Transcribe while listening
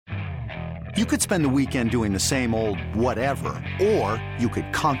You could spend the weekend doing the same old whatever, or you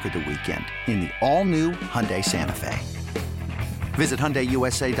could conquer the weekend in the all-new Hyundai Santa Fe. Visit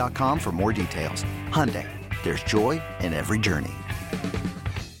HyundaiUSA.com for more details. Hyundai, there's joy in every journey.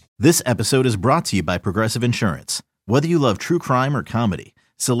 This episode is brought to you by Progressive Insurance. Whether you love true crime or comedy,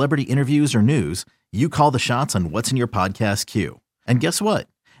 celebrity interviews or news, you call the shots on what's in your podcast queue. And guess what?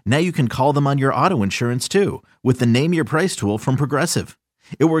 Now you can call them on your auto insurance too with the Name Your Price tool from Progressive.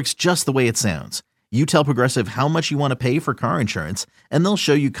 It works just the way it sounds. You tell Progressive how much you want to pay for car insurance, and they'll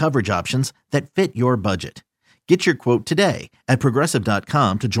show you coverage options that fit your budget. Get your quote today at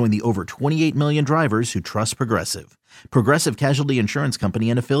Progressive.com to join the over 28 million drivers who trust Progressive. Progressive Casualty Insurance Company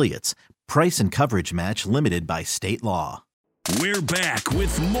and Affiliates. Price and coverage match limited by state law. We're back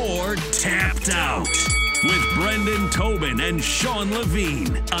with more Tapped Out with Brendan Tobin and Sean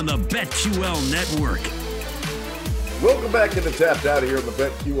Levine on the BetQL Network. Welcome back into Tapped Out here on the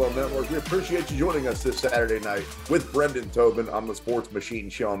BetQL Network. We appreciate you joining us this Saturday night with Brendan Tobin. I'm the sports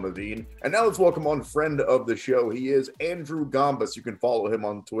machine, Sean Levine. And now let's welcome on friend of the show. He is Andrew Gombas. You can follow him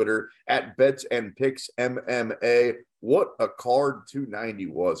on Twitter at Bets and Picks MMA. What a card 290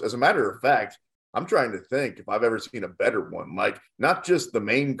 was. As a matter of fact, I'm trying to think if I've ever seen a better one. Like, not just the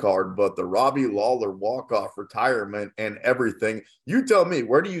main card, but the Robbie Lawler walk-off retirement and everything. You tell me,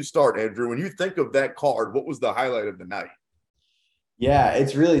 where do you start, Andrew? When you think of that card, what was the highlight of the night? Yeah,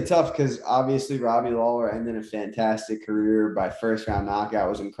 it's really tough because obviously Robbie Lawler ended a fantastic career by first-round knockout. It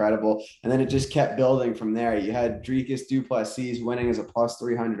was incredible. And then it just kept building from there. You had Dricus du Plessis winning as a plus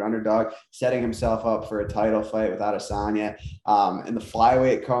 300 underdog, setting himself up for a title fight with Adesanya. And the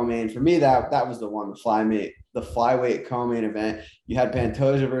flyweight co-main, for me, that was the one, the flyweight co-main event. You had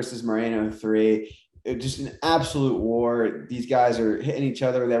Pantoja versus Moreno 3. It just an absolute war. These guys are hitting each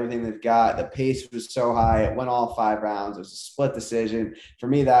other with everything they've got. The pace was so high. It went all 5 rounds. It was a split decision. For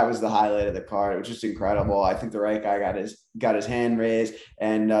me, that was the highlight of the card. It was just incredible. I think the right guy got his hand raised,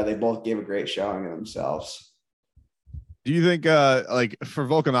 and they both gave a great showing of themselves. Do you think, like for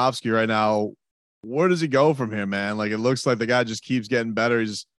Volkanovski right now, where does he go from here, man? Like, it looks like the guy just keeps getting better.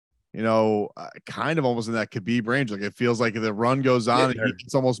 He's, kind of almost in that Khabib range. Like, it feels like the run goes on, and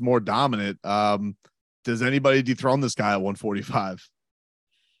it's almost more dominant. Does anybody dethrone this guy at 145?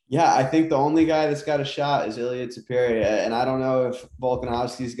 Yeah, I think the only guy that's got a shot is Ilya Topuria, and I don't know if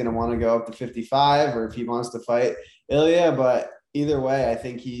Volkanovski is going to want to go up to 55 or if he wants to fight Ilya, but either way, I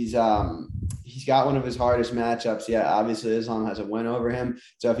think he's got one of his hardest matchups yet. Obviously, Islam has a win over him,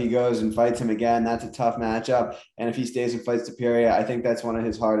 so if he goes and fights him again, that's a tough matchup. And if he stays and fights Topuria, I think that's one of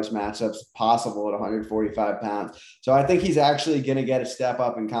his hardest matchups possible at 145 pounds. So I think he's actually going to get a step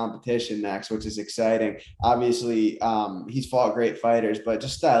up in competition next, which is exciting. Obviously, he's fought great fighters, but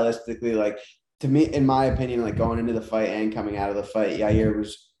just stylistically, like, to me, in my opinion, like going into the fight and coming out of the fight, Yair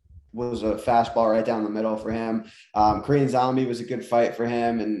was a fastball right down the middle for him. Korean Zombie was a good fight for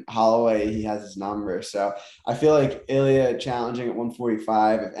him, and Holloway, he has his number. So I feel like Ilya challenging at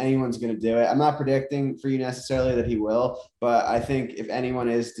 145, if anyone's going to do it, I'm not predicting for you necessarily that he will, but I think if anyone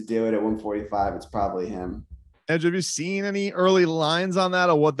is to do it at 145, it's probably him. Edge, have you seen any early lines on that,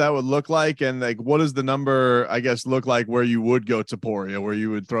 or what that would look like? And like, what does the number, I guess, look like where you would go to Topuria, where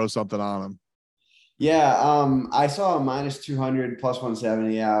you would throw something on him? Yeah, I saw a minus 200 plus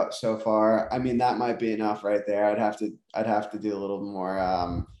 170 out so far. I mean, that might be enough right there. I'd have to do a little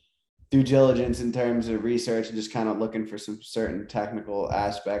more due diligence in terms of research and just kind of looking for some certain technical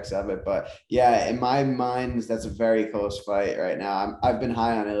aspects of it. But yeah, in my mind, that's a very close fight right now. I've been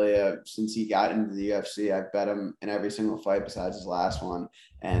high on Ilya since he got into the UFC. I've bet him in every single fight besides his last one.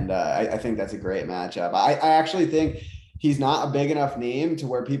 And I think that's a great matchup. I actually think he's not a big enough name to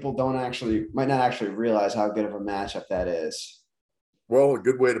where people might not actually realize how good of a matchup that is. Well, a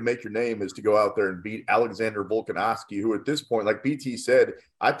good way to make your name is to go out there and beat Alexander Volkanovski, who at this point, like BT said,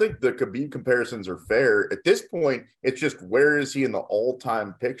 I think the Khabib comparisons are fair. At this point, it's just where is he in the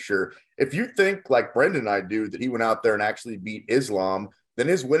all-time picture? If you think, like Brendan and I do, that he went out there and actually beat Islam, then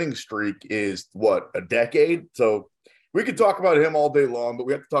his winning streak is, a decade? So we could talk about him all day long, but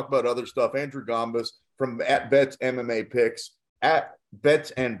we have to talk about other stuff. Andrew Gombas from at Bets MMA Picks, at Bets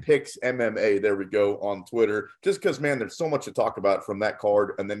and Picks MMA. There we go on Twitter. Just because, man, there's so much to talk about from that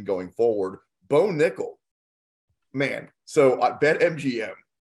card and then going forward. Bo Nickel, man. So I bet MGM.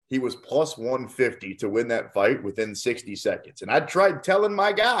 He was plus 150 to win that fight within 60 seconds. And I tried telling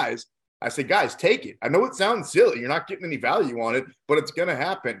my guys, I said, guys, take it. I know it sounds silly. You're not getting any value on it, but it's going to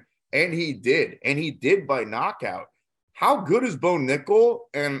happen. And he did. And he did by knockout. How good is Bo Nickel,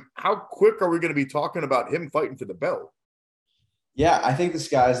 and how quick are we going to be talking about him fighting for the belt? Yeah, I think the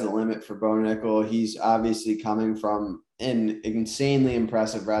sky's the limit for Bo Nickel. He's obviously coming from an insanely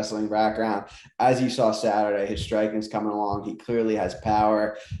impressive wrestling background. As you saw Saturday, his striking is coming along. He clearly has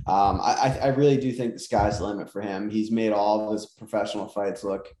power. I really do think the sky's the limit for him. He's made all of his professional fights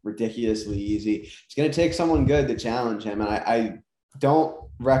look ridiculously easy. It's going to take someone good to challenge him. And I don't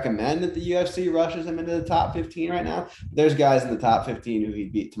recommend that the UFC rushes him into the top 15 right now. There's guys in the top 15 who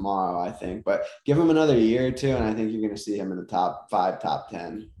he'd beat tomorrow, I think. But give him another year or two, and I think you're going to see him in the top 5, top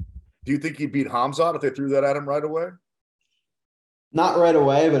 10. Do you think he'd beat Hamzat if they threw that at him right away? Not right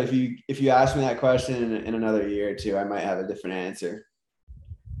away, but if you ask me that question in another year or two, I might have a different answer.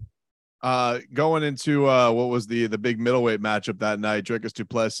 Going into what was the big middleweight matchup that night, Dricus du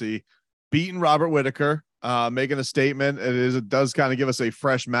Plessis beating Robert Whittaker, making a statement. It does kind of give us a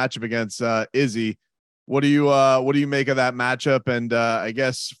fresh matchup against Izzy. What do you make of that matchup? And I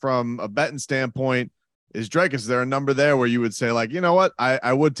guess from a betting standpoint, is there a number there where you would say, like, you know what,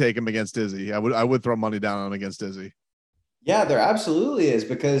 I would take him against Izzy. I would throw money down on him against Izzy. Yeah, there absolutely is,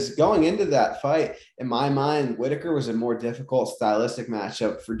 because going into that fight, in my mind, Whittaker was a more difficult stylistic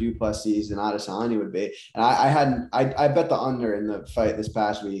matchup for du Plessis than Adesanya would be. And I bet the under in the fight this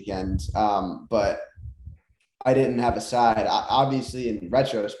past weekend, but I didn't have a side. Obviously, in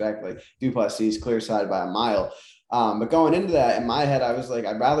retrospect, like, du Plessis clear side by a mile. But going into that, in my head, I was like,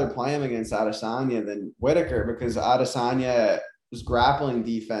 I'd rather play him against Adesanya than Whittaker, because Adesanya's grappling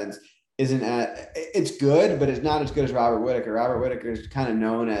defense it's good, but it's not as good as Robert Whittaker. Robert Whittaker is kind of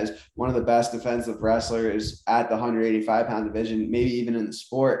known as one of the best defensive wrestlers at the 185-pound division, maybe even in the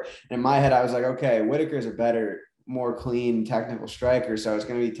sport. And in my head, I was like, okay, Whittaker is a better, more clean technical striker, so it's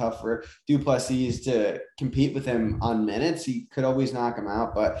going to be tough for du Plessis to compete with him on minutes. He could always knock him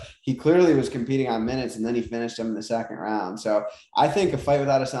out, but he clearly was competing on minutes, and then he finished him in the second round. So I think a fight with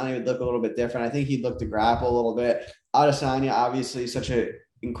Adesanya would look a little bit different. I think he'd look to grapple a little bit. Adesanya, obviously, such a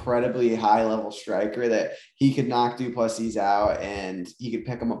incredibly high level striker that he could knock du Plessis out and he could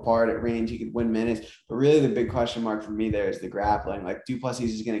pick him apart at range. He could win minutes. But really the big question mark for me there is the grappling. Like, du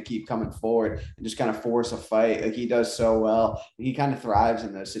Plessis is going to keep coming forward and just kind of force a fight. Like, he does so well. He kind of thrives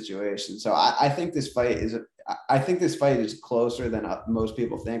in those situations. So I think this fight is closer than most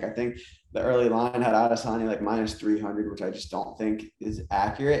people think. I think the early line had Adesanya like minus 300, which I just don't think is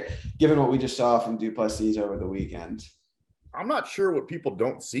accurate given what we just saw from du Plessis over the weekend. I'm not sure what people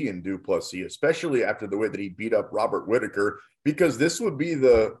don't see in du Plessis, especially after the way that he beat up Robert Whittaker, because this would be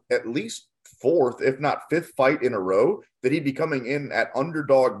the at least fourth, if not fifth fight in a row that he'd be coming in at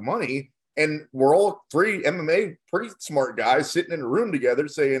underdog money. And we're all three MMA pretty smart guys sitting in a room together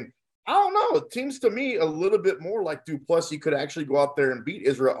saying, I don't know, it seems to me a little bit more like du Plessis could actually go out there and beat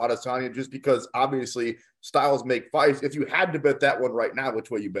Israel Adesanya, just because obviously styles make fights. If you had to bet that one right now, which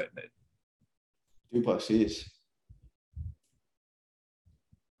way you betting it? Du Plessis.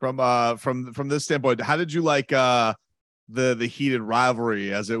 From this standpoint, how did you like the heated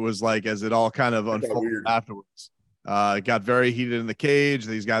rivalry as it all kind of unfolded afterwards? It got very heated in the cage.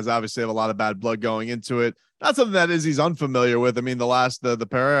 These guys obviously have a lot of bad blood going into it. Not something that Izzy's unfamiliar with. I mean, the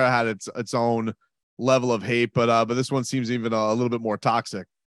Pereira had its own level of hate, but this one seems even a little bit more toxic.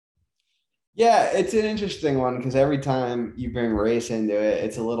 Yeah, it's an interesting one because every time you bring race into it,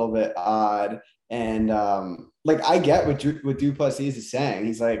 it's a little bit odd. And like, I get what du Plessis is saying.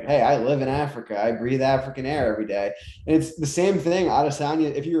 He's like, hey, I live in Africa. I breathe African air every day. And it's the same thing.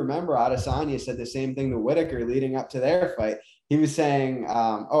 Adesanya, if you remember, Adesanya said the same thing to Whittaker leading up to their fight. He was saying,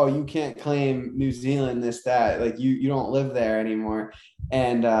 oh, you can't claim New Zealand, this, that. Like, you don't live there anymore.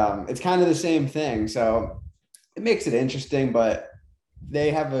 And it's kind of the same thing. So it makes it interesting, but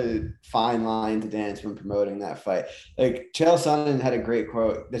they have a fine line to dance when promoting that fight. Like, Chael Sonnen had a great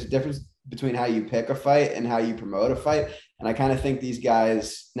quote. There's a difference between how you pick a fight and how you promote a fight. And I kind of think these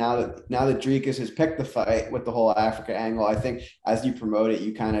guys, now that Dricus has picked the fight with the whole Africa angle, I think as you promote it,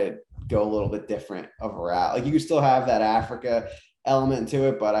 you kind of go a little bit different of a route. Like, you can still have that Africa element to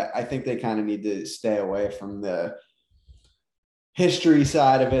it, but I think they kind of need to stay away from the history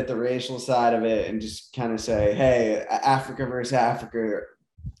side of it, the racial side of it, and just kind of say, hey, Africa versus Africa,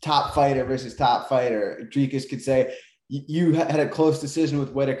 top fighter versus top fighter. Dricus could say, you had a close decision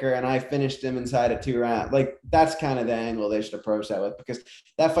with Whittaker and I finished him inside of 2 rounds. Like, that's kind of the angle they should approach that with, because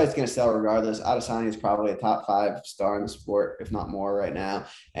that fight's going to sell regardless. Adesanya is probably a top 5 star in the sport, if not more right now.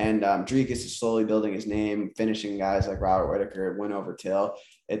 And Dricus is slowly building his name, finishing guys like Robert Whittaker, win over Till.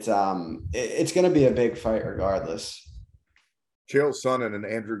 It's going to be a big fight regardless. Chael Sonnen and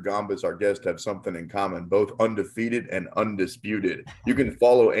Andrew Gombas, our guest, have something in common, both undefeated and undisputed. You can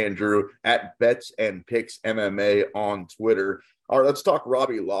follow Andrew at Bets and Picks MMA on Twitter. All right, let's talk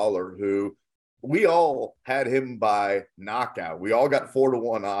Robbie Lawler, who we all had him by knockout. We all got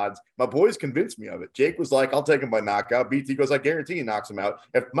 4-1 odds. My boys convinced me of it. Jake was like, I'll take him by knockout. BT goes, I guarantee he knocks him out.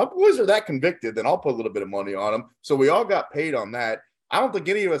 If my boys are that convicted, then I'll put a little bit of money on him. So we all got paid on that. I don't think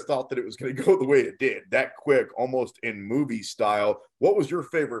any of us thought that it was going to go the way it did, that quick, almost in movie style. What was your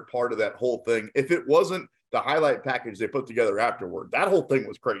favorite part of that whole thing? If it wasn't the highlight package they put together afterward, that whole thing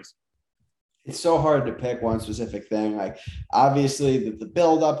was crazy. It's so hard to pick one specific thing. Like, obviously the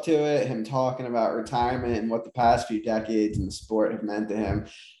build up to it, him talking about retirement and what the past few decades in the sport have meant to him,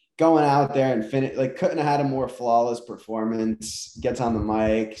 going out there and finish, like, couldn't have had a more flawless performance, gets on the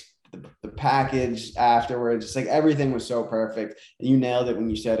mic, the package afterwards, just like everything was so perfect. And you nailed it when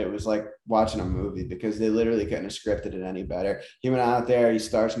you said it was like watching a movie, because they literally couldn't have scripted it any better. He went out there, he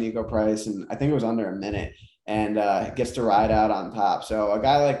starts Nico Price, and I think it was under a minute, and gets to ride out on top. So a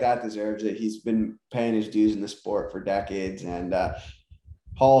guy like that deserves it. He's been paying his dues in the sport for decades, and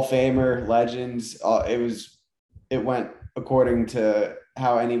Hall of Famer, legends. It went according to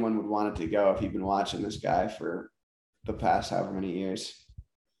how anyone would want it to go if you've been watching this guy for the past however many years.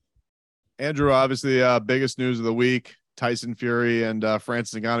 Andrew, obviously, biggest news of the week, Tyson Fury and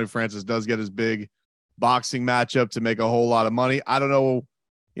Francis Ngannou. Francis does get his big boxing matchup to make a whole lot of money. I don't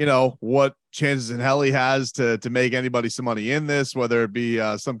know, what chances in hell he has to make anybody some money in this, whether it be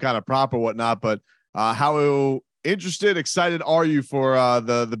some kind of prop or whatnot. But how excited are you for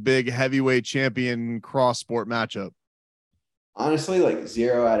the big heavyweight champion cross sport matchup? Honestly, like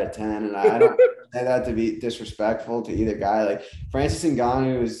 0 out of 10. And I don't say that to be disrespectful to either guy. Like, Francis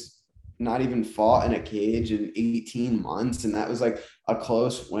Ngannou is not even fought in a cage in 18 months. And that was like a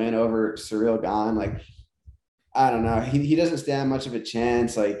close win over Ciryl Gane. Like, I don't know. He doesn't stand much of a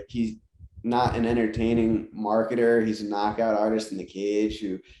chance. Like, he's not an entertaining marketer. He's a knockout artist in the cage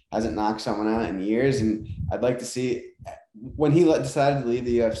who hasn't knocked someone out in years. And I'd like to see, when he decided to leave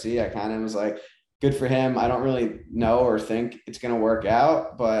the UFC, I kind of was like, good for him. I don't really know or think it's going to work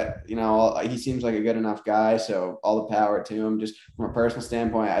out, but he seems like a good enough guy. So all the power to him. Just from a personal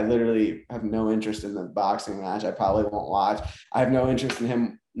standpoint, I literally have no interest in the boxing match. I probably won't watch. I have no interest in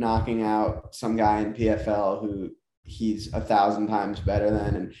him knocking out some guy in PFL who he's 1,000 times better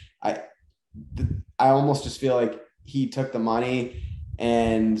than. And I almost just feel like he took the money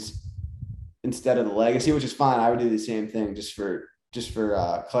and instead of the legacy, which is fine. I would do the same thing just for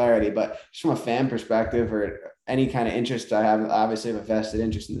clarity, but just from a fan perspective or any kind of interest I have, obviously have a vested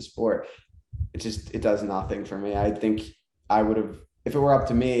interest in the sport. It does nothing for me. I think I would have, if it were up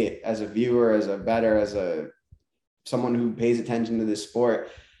to me as a viewer, as a bettor, as someone who pays attention to this sport,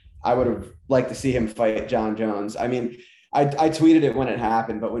 I would have liked to see him fight John Jones. I mean, I tweeted it when it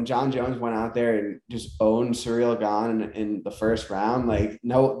happened, but when John Jones went out there and just owned Ciryl Gane in the first round, I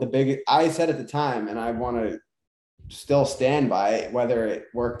said at the time, and I want to still stand by it, whether it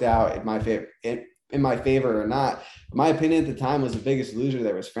worked out in my favor or not. My opinion at the time was the biggest loser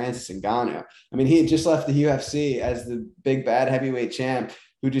there was Francis Ngannou. I mean, he had just left the UFC as the big bad heavyweight champ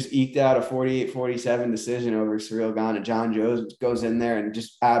who just eked out a 48-47 decision over Ciryl Gane, and John Jones goes in there and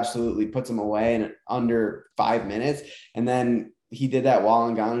just absolutely puts him away in under 5 minutes. And then he did that while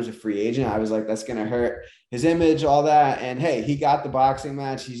Ngannou was a free agent. I was like, that's going to hurt his image, all that. And hey, he got the boxing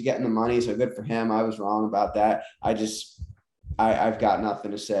match. He's getting the money. So good for him. I was wrong about that. I've got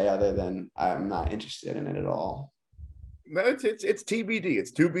nothing to say other than I'm not interested in it at all. No, it's TBD.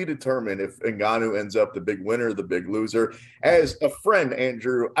 It's to be determined if Ngannou ends up the big winner, the big loser. As a friend,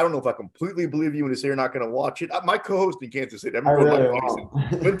 Andrew, I don't know if I completely believe you when you say you're not going to watch it. My co-host in Kansas City,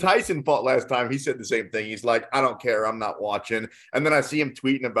 when Tyson fought last time, he said the same thing. He's like, I don't care. I'm not watching. And then I see him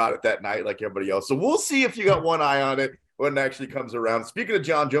tweeting about it that night like everybody else. So we'll see if you got one eye on it when it actually comes around. Speaking of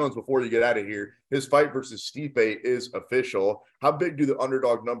John Jones, before you get out of here, his fight versus Stipe is official. How big do the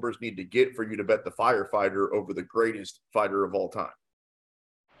underdog numbers need to get for you to bet the firefighter over the greatest fighter of all time?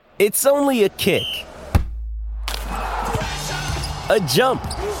 It's only a kick, a jump,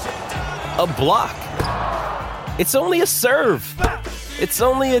 a block. It's only a serve. It's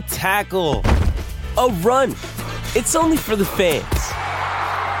only a tackle, a run. It's only for the fans.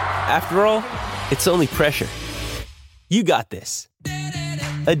 After all, it's only pressure. You got this.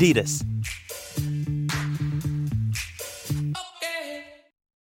 Adidas.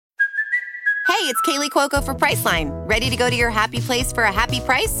 Hey, it's Kaylee Cuoco for Priceline. Ready to go to your happy place for a happy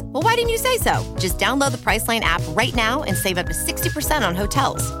price? Well, why didn't you say so? Just download the Priceline app right now and save up to 60% on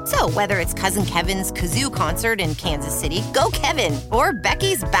hotels. So whether it's Cousin Kevin's Kazoo Concert in Kansas City, go Kevin, or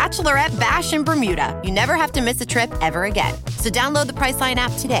Becky's Bachelorette Bash in Bermuda, you never have to miss a trip ever again. So download the Priceline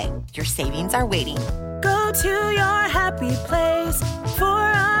app today. Your savings are waiting. Go to your happy place for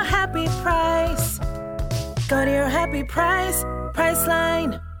a happy price. Go to your happy price,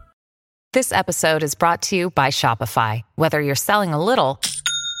 Priceline. This episode is brought to you by Shopify. Whether you're selling a little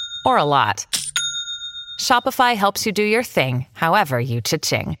or a lot, Shopify helps you do your thing, however you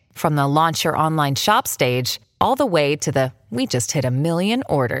cha-ching. From the launch your online shop stage, all the way to the we just hit 1 million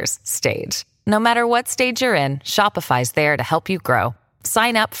orders stage. No matter what stage you're in, Shopify's there to help you grow.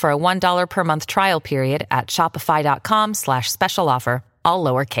 Sign up for a $1 per month trial period at shopify.com/special offer, all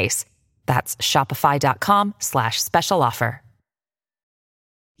lowercase. That's shopify.com/special offer.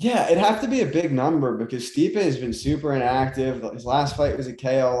 Yeah, it'd have to be a big number because Stipe has been super inactive. His last fight was a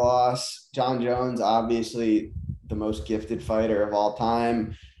KO loss. John Jones, obviously the most gifted fighter of all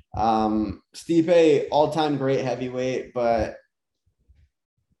time. Stipe, all-time great heavyweight, but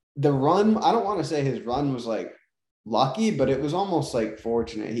the run, I don't want to say his run was like lucky, but it was almost like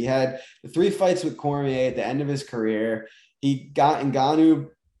fortunate. He had the 3 fights with Cormier at the end of his career. He got Ngannou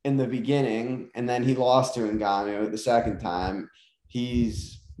in the beginning, and then he lost to Ngannou the second time.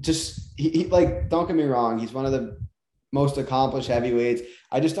 He's just, he like, don't get me wrong, he's one of the most accomplished heavyweights.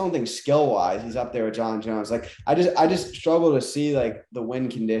 I just don't think skill-wise he's up there with John Jones. Like, I just struggle to see like the win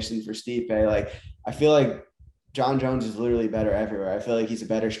conditions for Stipe. Like, I feel like John Jones is literally better everywhere. I feel like he's a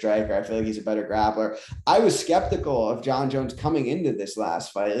better striker. I feel like he's a better grappler. I was skeptical of John Jones coming into this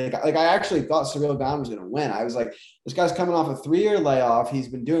last fight. Like I actually thought Ciryl Gane was going to win. I was like, this guy's coming off a 3-year layoff. He's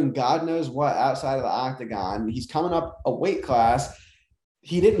been doing God knows what outside of the octagon. He's coming up a weight class.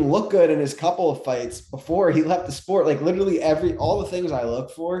 He didn't look good in his couple of fights before he left the sport. Like literally all the things I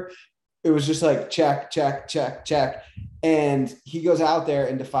look for, it was just like check, check, check, check. And he goes out there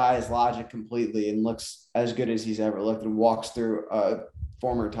and defies logic completely and looks as good as he's ever looked and walks through a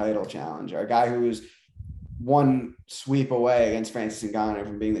former title challenger, a guy who was one sweep away against Francis Ngannou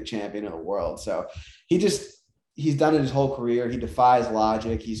from being the champion of the world. So he's done it his whole career. He defies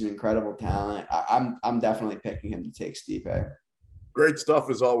logic. He's an incredible talent. I'm definitely picking him to take Stipe. Great stuff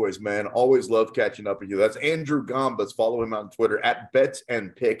as always, man. Always love catching up with you. That's Andrew Gombas. Follow him on Twitter at Bets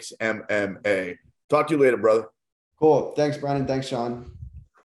and Picks MMA. Talk to you later, brother. Cool. Thanks, Brennan. Thanks, Sean.